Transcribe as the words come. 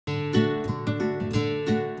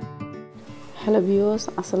Hello viewers,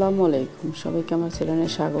 আসসালামু আলাইকুম। সবাইকে আমার চ্যানেলে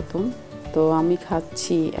স্বাগতম। তো আমি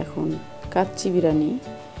খাচ্ছি এখন কাচ্চি বিরিয়ানি।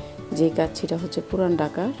 যে কাচ্চিটা হচ্ছে পুরান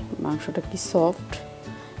ঢাকার, মাংসটা কি সফট,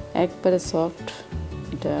 একবারে সফট।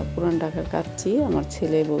 এটা পুরান ঢাকার কাচ্চি। আমার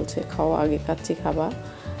ছেলে বলছে খাওয়া, আগে কাচ্চি খাবা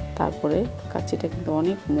তারপরে। কাচ্চিটা কিন্তু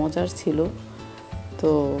অনেক মজার ছিল,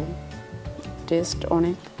 তো টেস্ট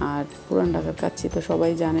অনেক। আর পুরান ঢাকার কাচ্চি তো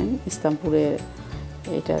সবাই জানেন, ইসলামপুরে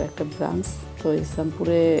এটার একটা ব্রাঞ্চ। তো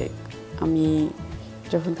ইসলামপুরে আমি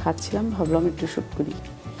যখন খাচ্ছিলাম ভাবলাম একটু শ্যুট করি।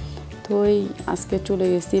 তো আজকে চলে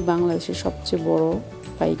গেছি বাংলাদেশের সবচেয়ে বড়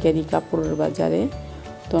পাইকারি কাপড়ের বাজারে।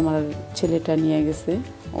 তো আমার ছেলেটা নিয়ে গেছে,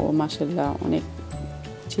 ও মাশাআল্লাহ অনেক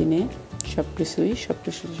চিনে সব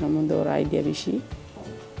কিছু সম্বন্ধে ওর আইডিয়া বেশি।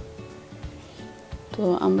 তো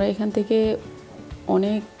আমরা এখান থেকে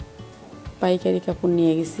অনেক পাইকারি কাপড়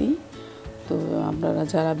নিয়ে গেছি। তো আপনারা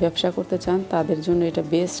যারা ব্যবসা করতে চান তাদের জন্য এটা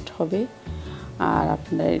বেস্ট হবে, আর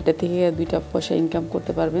আপনারা এটা থেকে 2টা পয়সা ইনকাম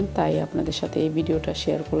করতে পারবেন, তাই আপনাদের সাথে এই ভিডিওটা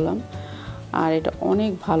শেয়ার করলাম। আর এটা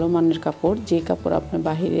অনেক ভালো মানের কাপড়। যে কাপড় আপনি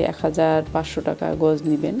বাহিরে 1500 টাকা গজ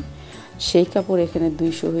নেবেন, সেই কাপড় এখানে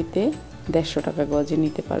 200 হইতে 150 টাকা গজে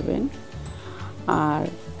নিতে পারবেন। আর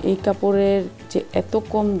এই কাপড়ের যে এত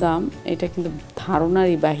কম দাম, এটা কিন্তু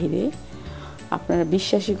ধারণারই বাহিরে, আপনারা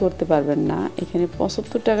বিশ্বাসই করতে পারবেন না। এখানে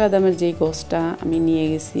 75 টাকা দামের যেই গজটা আমি নিয়ে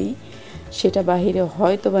গেছি, সেটা বাহিরে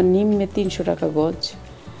হয়তো বা নিম্নে 300 টাকা গজ।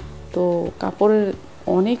 তো কাপড়ের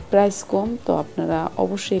অনেক প্রাইস কম, তো আপনারা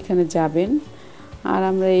অবশ্যই এখানে যাবেন। আর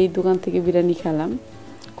আমরা এই দোকান থেকে বিরিয়ানি খেলাম,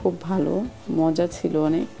 খুব ভালো মজা ছিল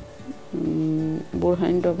অনেক,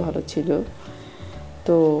 বোরহানটাও ভালো ছিল।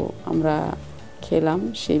 তো আমরা খেলাম,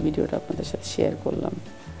 সেই ভিডিওটা আপনাদের সাথে শেয়ার করলাম।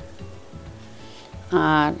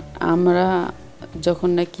 আর আমরা যখন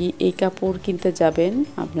নাকি এই কাপড় কিনতে যাবেন,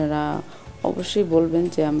 আপনারা অবশ্যই বলবেন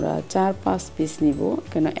যে আমরা 4-5 পিস নিব,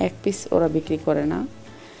 কেন 1 পিস ওরা বিক্রি করে না,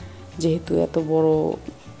 যেহেতু এত বড়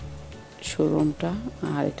শোরুমটা।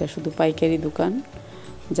 আর এটা শুধু পাইকারি দোকান,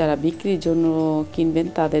 যারা বিক্রির জন্য কিনবেন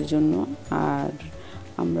তাদের জন্য। আর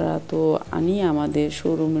আমরা তো আনি আমাদের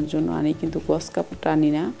শোরুমের জন্য আনি, কিন্তু গজ কাপড়টা আনি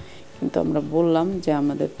না। কিন্তু আমরা বললাম যে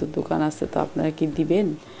আমাদের তো দোকান আছে, তো আপনারা কি দিবেন?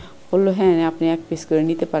 বললো হ্যাঁ, আপনি 1 পিস করে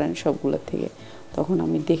নিতে পারেন সবগুলোর থেকে। তখন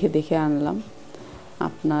আমি দেখে আনলাম।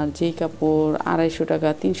 আপনার যেই কাপড় 250 টাকা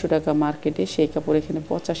 300 টাকা মার্কেটে, সেই কাপড় এখানে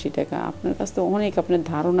 85 টাকা। আপনার কাছ থেকে অনেক, আপনার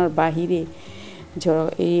ধারণার বাহিরে।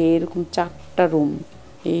 এরকম 4টা রুম,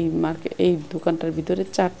 এই দোকানটার ভিতরে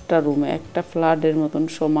 4টা রুম, একটা ফ্ল্যাটের মতন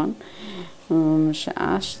সমান।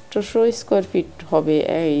 800 স্কোয়ার ফিট হবে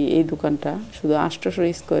এই দোকানটা, শুধু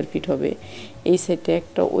 800 স্কোয়ার ফিট হবে। এই সাইডে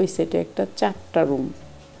একটা, ওই সাইডে একটা, 4টা রুম।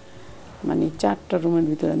 মানে 4টা রুমের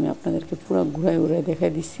ভিতরে আমি আপনাদেরকে পুরো ঘুরায়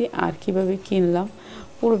দেখাই দিচ্ছি। আর কিভাবে কিনলাম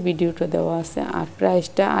পুরো ভিডিওটা দেওয়া আছে, আর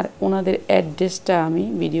প্রাইসটা আর ওনাদের অ্যাড্রেসটা আমি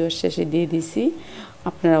ভিডিওর শেষে দিয়ে দিছি।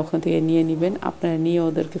 আপনারা ওখান থেকে নিয়ে নেবেন। আপনারা নিয়ে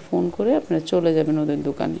ওদেরকে ফোন করে আপনারা চলে যাবেন ওদের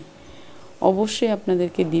দোকানে। অবশ্যই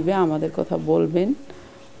আপনাদেরকে দিবে, আমাদের কথা বলবেন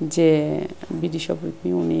যে বিডি শপি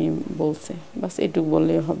উনি বলছে, বাস এটুকু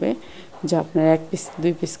বললেই হবে। যে আপনারা 1 পিস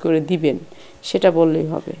 2 পিস করে দিবেন, সেটা বললেই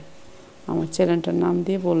হবে। আমার চ্যানেলটার নাম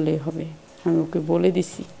দিয়ে বললেই হবে। আমি ওকে বলে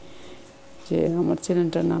দিছি যে আমার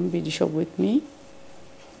চ্যানেলটার নাম বিডি শপ উইথ মি।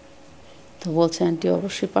 তো বলছে আন্টি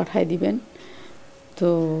অবশ্যই পাঠাই দিবেন। তো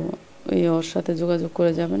ওর সাথে যোগাযোগ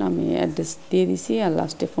করে যাবেন। আমি অ্যাড্রেস দিয়ে দিছি আর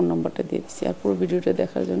লাস্টে ফোন নাম্বারটা দিয়ে দিছি। আর পুরো ভিডিওটা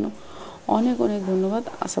দেখার জন্য অনেক ধন্যবাদ।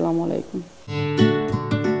 আসসালামু আলাইকুম।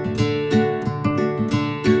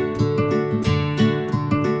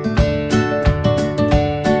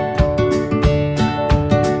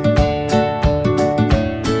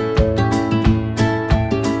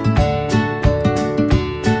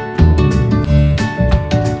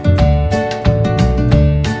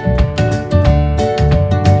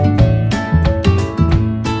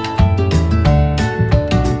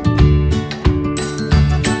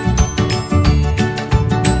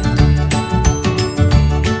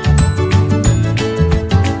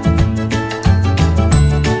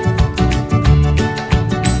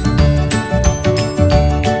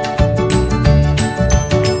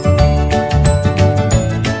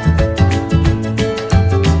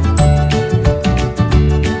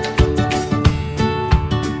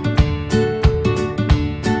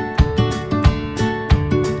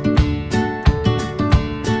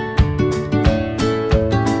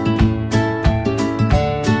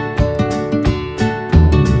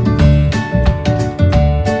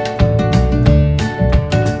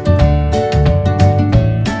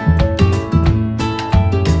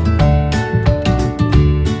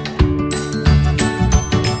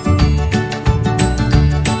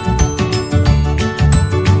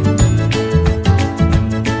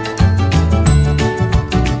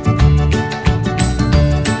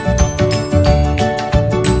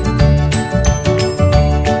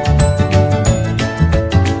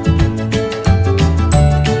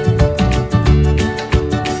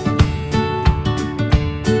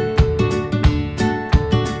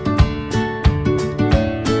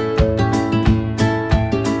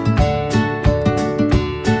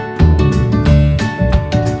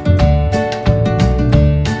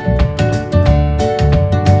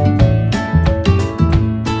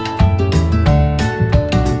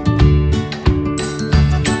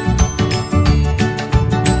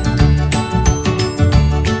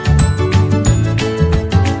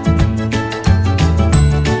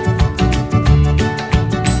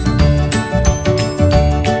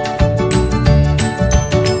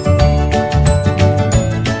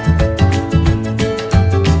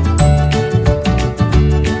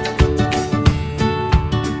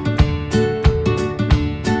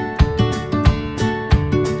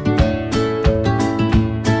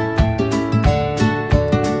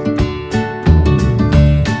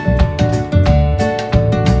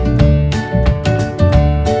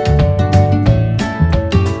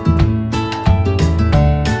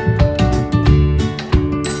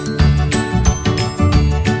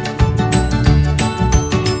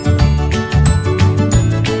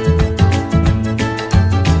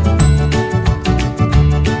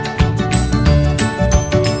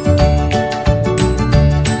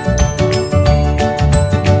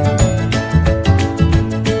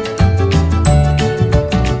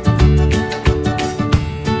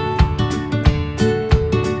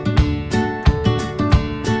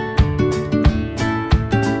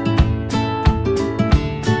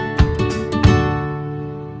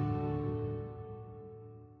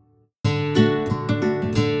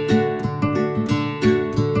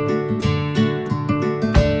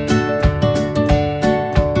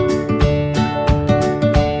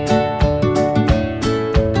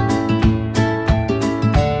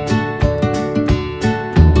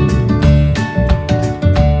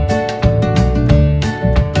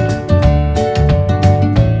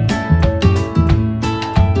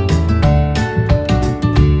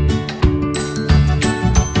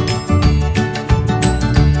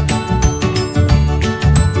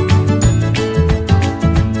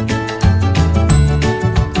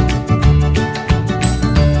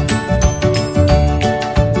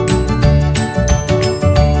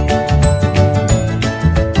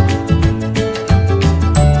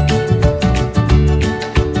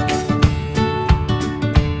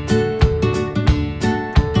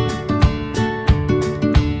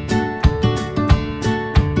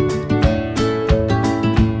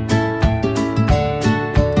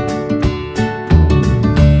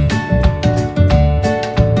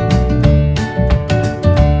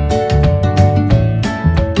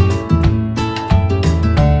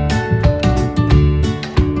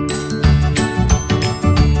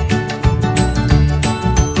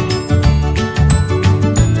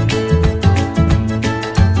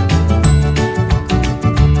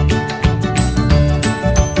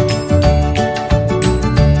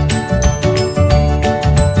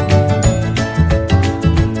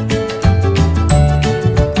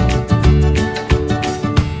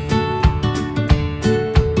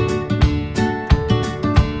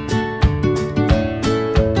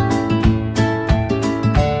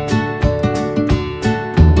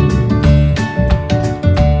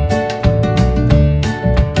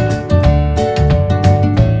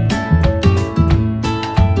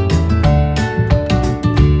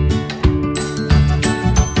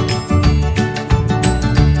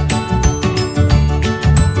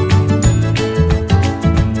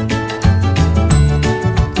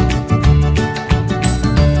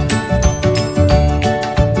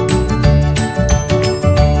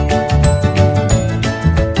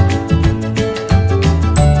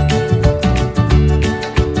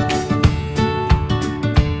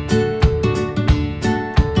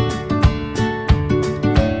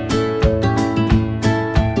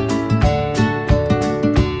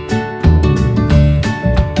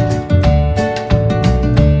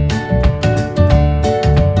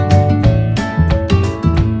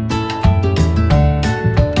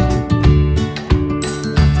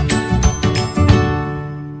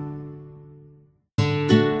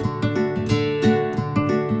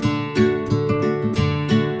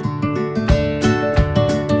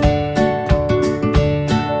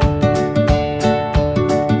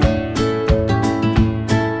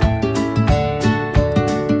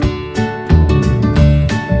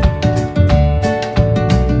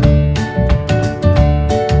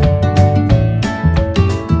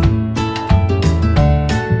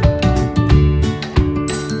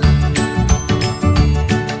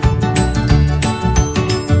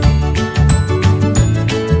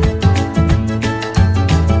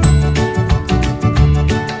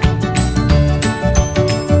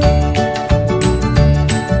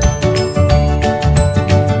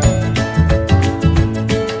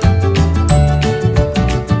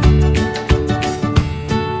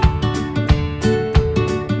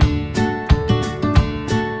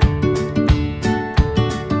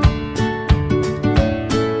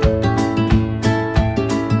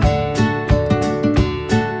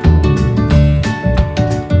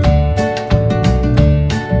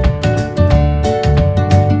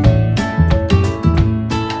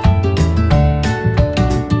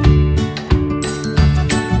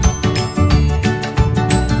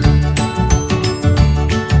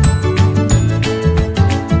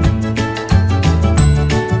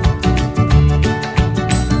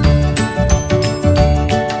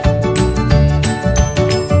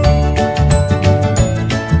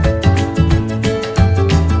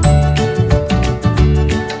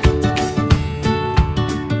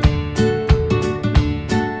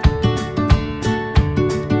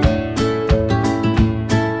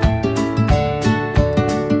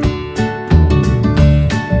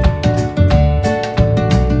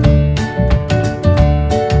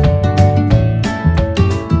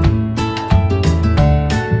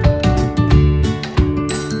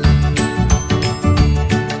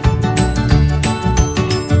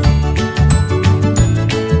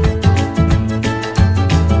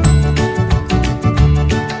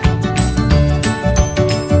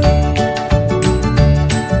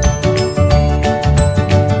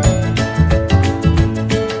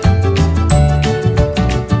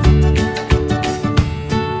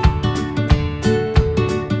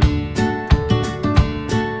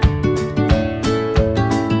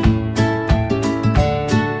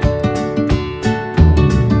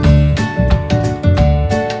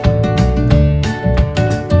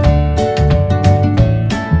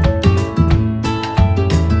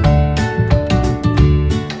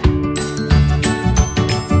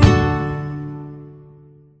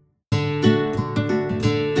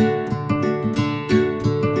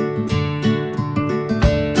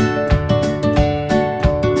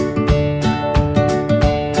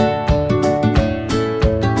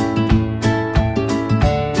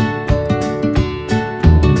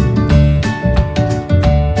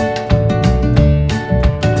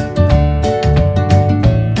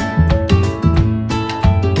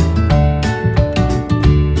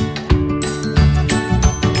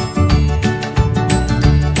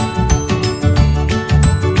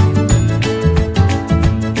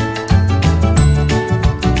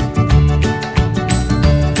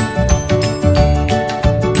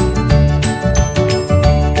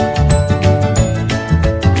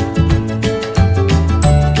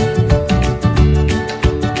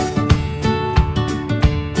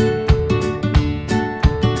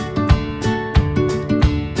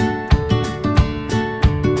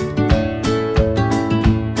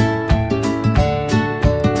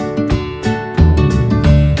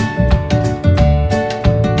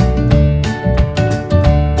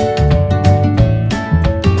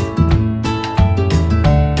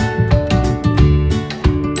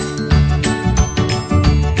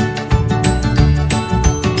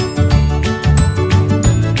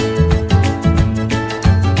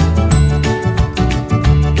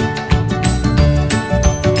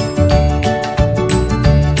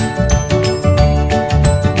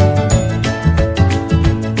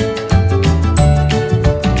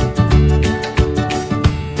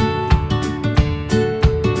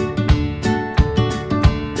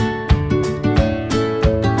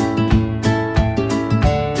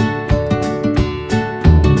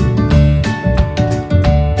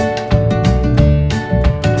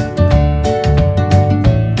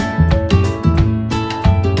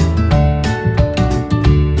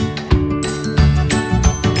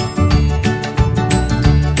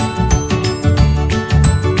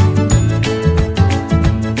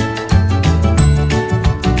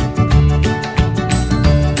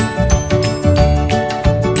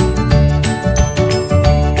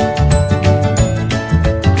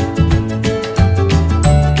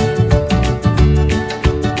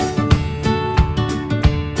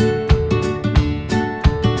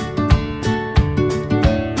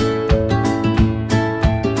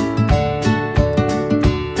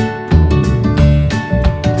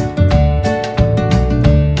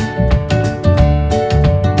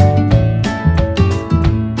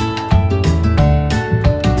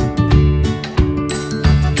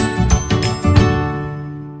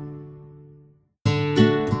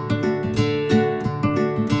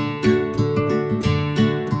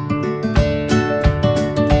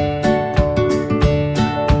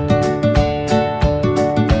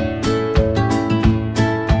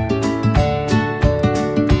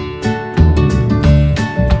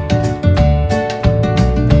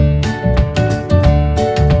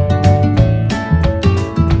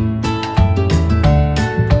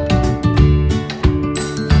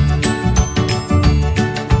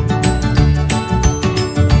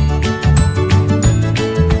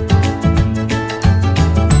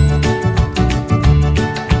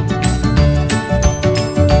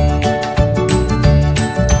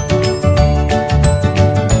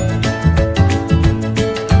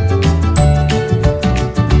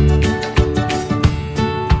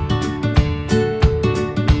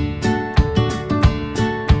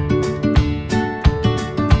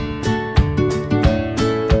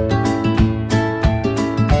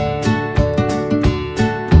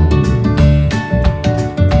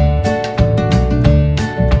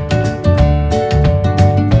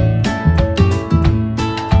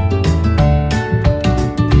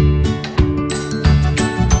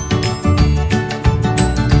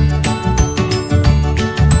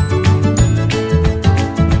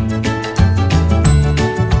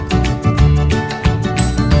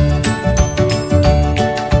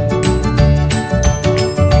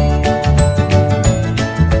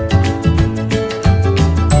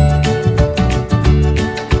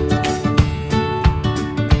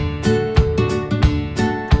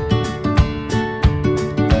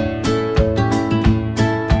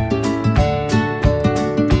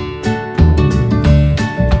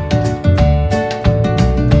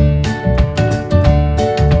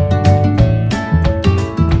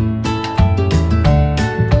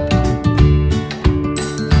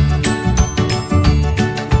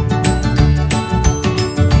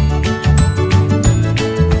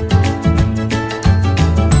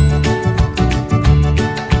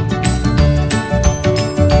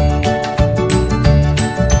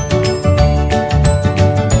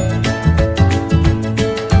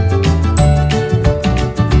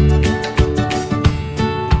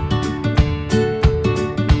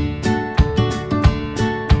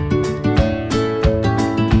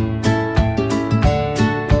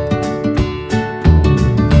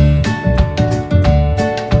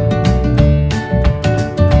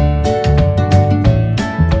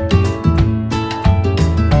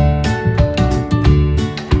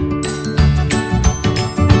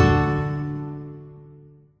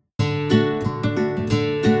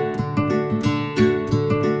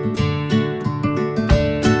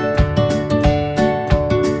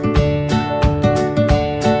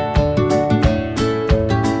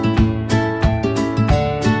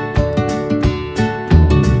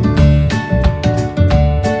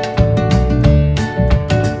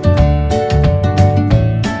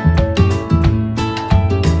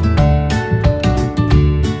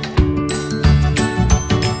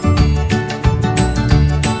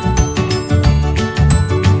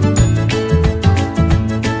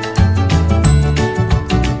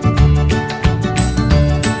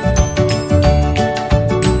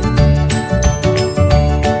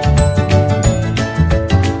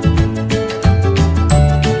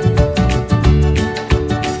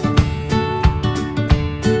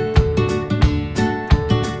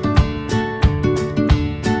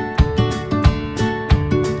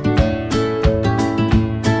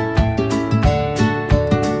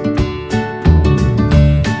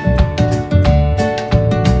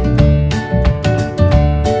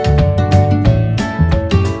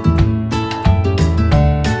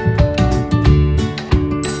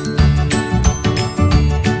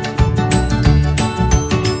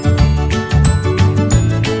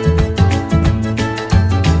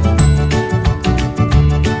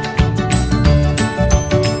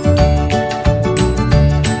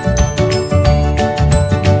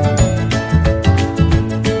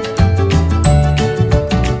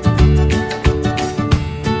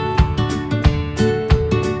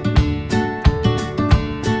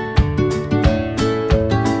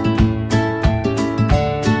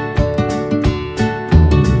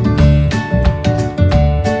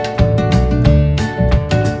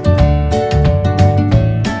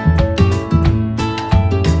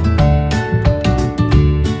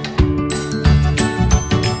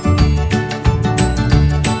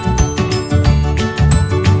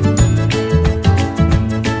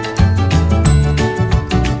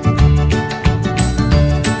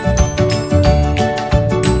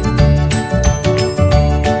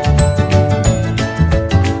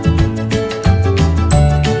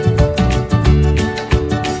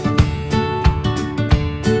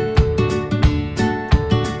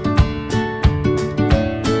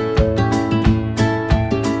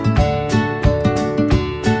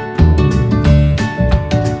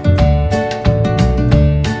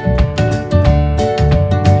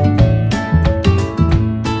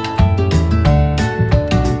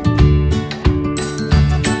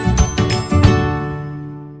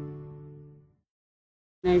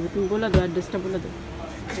 নাই তুমি বলে দাও, অ্যাড্রেসটা বলে দাও।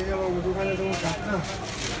 এই যে আমার দোকানে তোমার কাঠ না,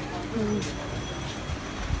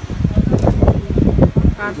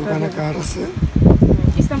 দোকানে কাঠ আছে।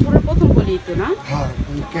 ইসলামপুরের প্রথম গলি তো না? হ্যাঁ,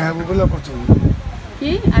 কে হাবিবুল্লাহ প্রথম। কি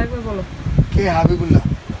আরেকবার বলো। কে হাবিবুল্লাহ?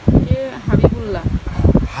 কে হাবিবুল্লাহ?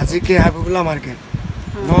 হাজি কে হাবিবুল্লাহ মার্কেট,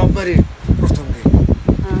 নবাববাড়ির প্রথম গেট।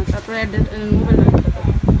 তারপরে মোবাইল নাম্বারটা দাও।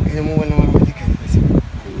 এই যে মোবাইল নাম্বার আমি লিখে দিয়েছি।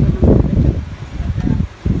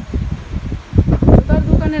 তার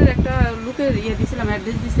দোকানের একটা লোকের দিয়েছিলাম,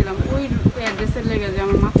 অ্যাড্রেস দিয়েছিলাম, ওই অ্যাড্রেসের লেগে যে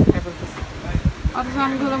আমার মাথা খারাপ করতেছে। অথচ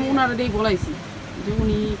আমি ধরলাম ওনারা দিয়েই বলাইছি যে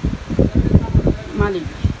উনি মালিক।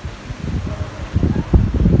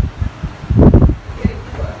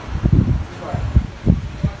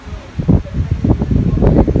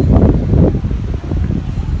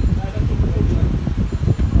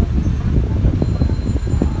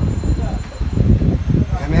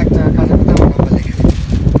 আমি একটা কাঠের ভিতরে আমার নাম্বার লিখে দিই।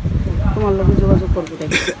 তোমার লোকে যোগাযোগ করবো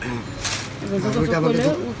দেখি। যোগাযোগ করলে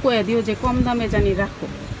কয়ে দিও যে কম দামে জানি রাখো,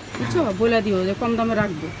 বুঝছো? বলে দিও যে কম দামে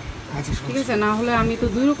রাখবো, আচ্ছা, ঠিক আছে? না হলে আমি তো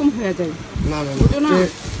দুই রকম হয়ে যাই, না না বুঝো না?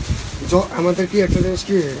 আমাদের কি একটা জিনিস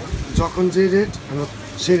কি, যখন যে রেট আমরা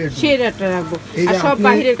সেই রেট সেই রেটটা রাখবো। এই আর যে সব আপনি-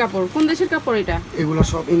 বাহিরের কাপড়। কোন দেশের কাপড় এটা? এগুলো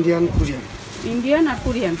সব ইন্ডিয়ান কোরিয়ান। ইন্ডিয়ান আর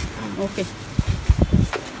কোরিয়ান। ওকে।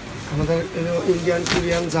 আমাদের ইন্ডিয়ান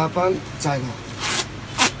কোরিয়ান জাপান চায়না,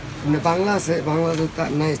 মানে বাংলা আছে, বাংলাদেশ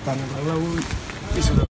নাই তা না, বাংলা ওই কিছু